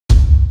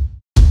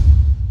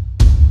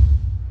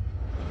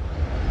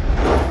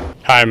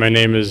Hi, my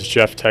name is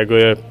Jeff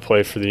Teglia.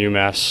 Play for the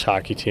UMass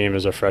hockey team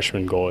as a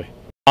freshman goalie.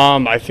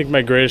 I think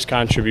my greatest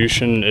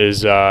contribution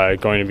is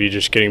going to be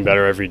just getting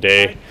better every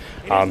day,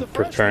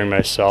 preparing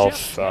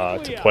myself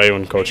to play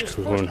when Coach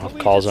Cahoon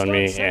calls on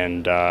me,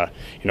 and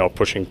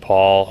pushing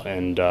Paul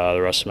and the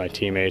rest of my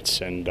teammates,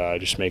 and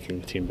just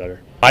making the team better.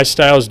 My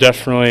style is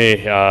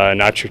definitely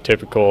not your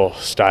typical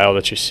style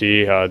that you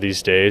see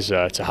these days.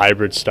 It's a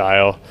hybrid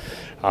style.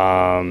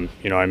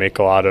 I make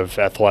a lot of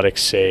athletic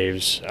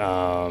saves,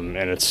 and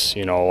it's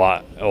a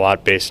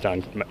lot based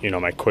on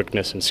my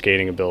quickness and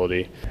skating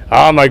ability.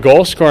 My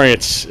goal scoring,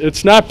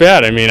 it's not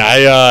bad. I mean,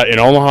 in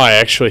Omaha I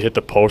actually hit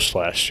the post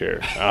last year,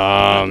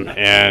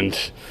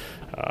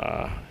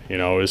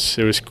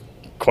 it was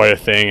quite a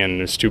thing,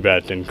 and it's too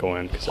bad it didn't go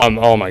in.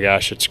 Oh my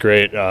gosh, it's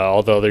great.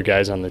 All the other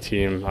guys on the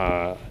team,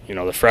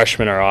 the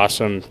freshmen are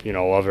awesome.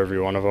 Love every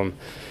one of them.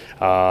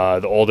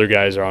 The older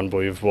guys are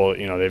unbelievable.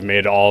 They've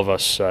made all of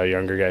us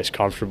younger guys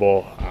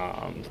comfortable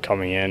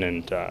coming in,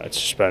 and it's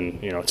just been,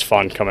 it's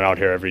fun coming out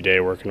here every day,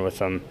 working with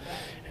them,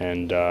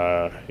 and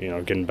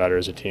getting better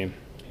as a team.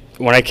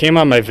 When I came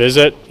on my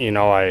visit,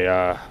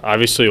 I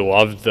obviously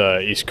loved the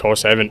East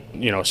Coast. I haven't,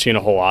 seen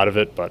a whole lot of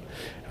it, but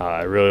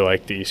I really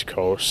like the East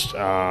Coast,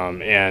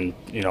 and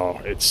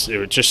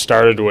it just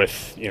started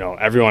with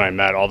everyone I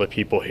met, all the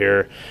people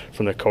here,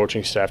 from the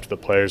coaching staff to the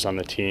players on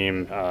the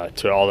team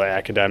to all the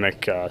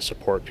academic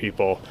support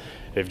people.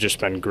 They've just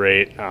been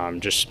great. I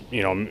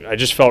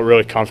just felt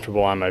really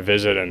comfortable on my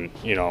visit, and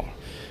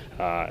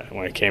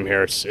when I came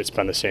here, it's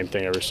been the same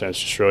thing ever since.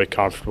 Just really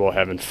comfortable,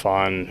 having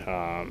fun,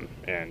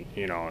 and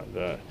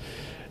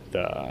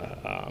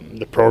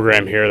the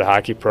program here, the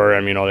hockey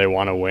program, they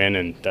want to win,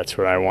 and that's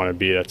where I want to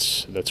be.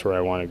 That's where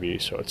I want to be.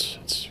 So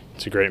it's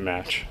a great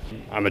match.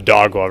 I'm a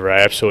dog lover.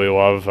 I absolutely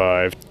love.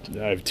 I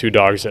have 2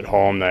 dogs at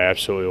home that I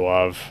absolutely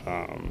love.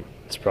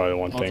 It's probably the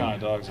one thing. What kind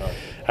of dogs are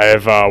I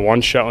have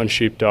 1 Shetland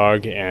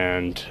sheepdog,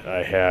 and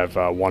I have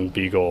 1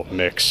 Beagle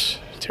mix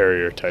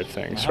terrier type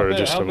thing. How big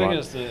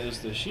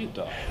is the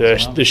sheepdog?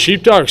 The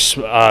sheepdog's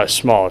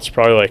small. It's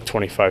probably like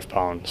 25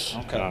 pounds.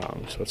 Okay.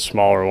 So it's a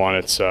smaller one.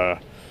 It's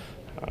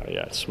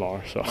it's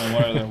smaller. So.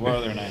 And what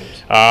are their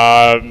names?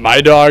 My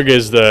dog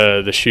is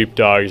the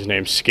sheepdog. His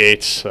name's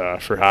Skates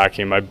for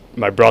hockey.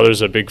 My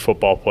brother's a big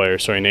football player,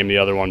 so he named the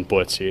other one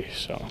Blitzy.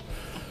 So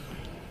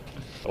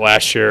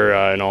last year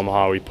in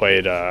Omaha, we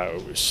played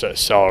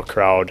sellout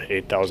crowd,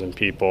 8,000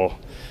 people.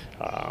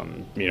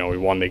 We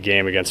won the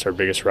game against our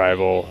biggest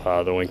rival,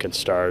 the Lincoln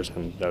Stars,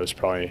 and that was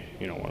probably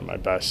one of my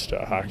best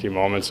hockey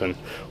moments. And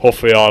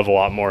hopefully, I'll have a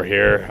lot more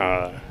here.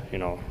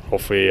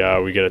 Hopefully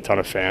we get a ton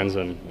of fans,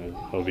 and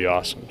it'll be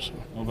awesome. So.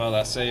 What about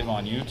that save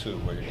on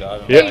YouTube where you're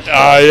diving?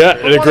 Yeah,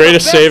 the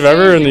greatest save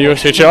ever in the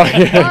USHL.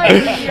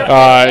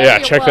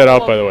 Check that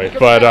out, by the way.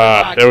 But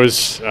it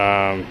was,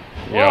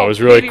 it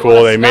was really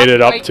cool. They made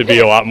it up to be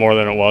a lot more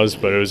than it was,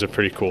 but it was a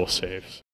pretty cool save.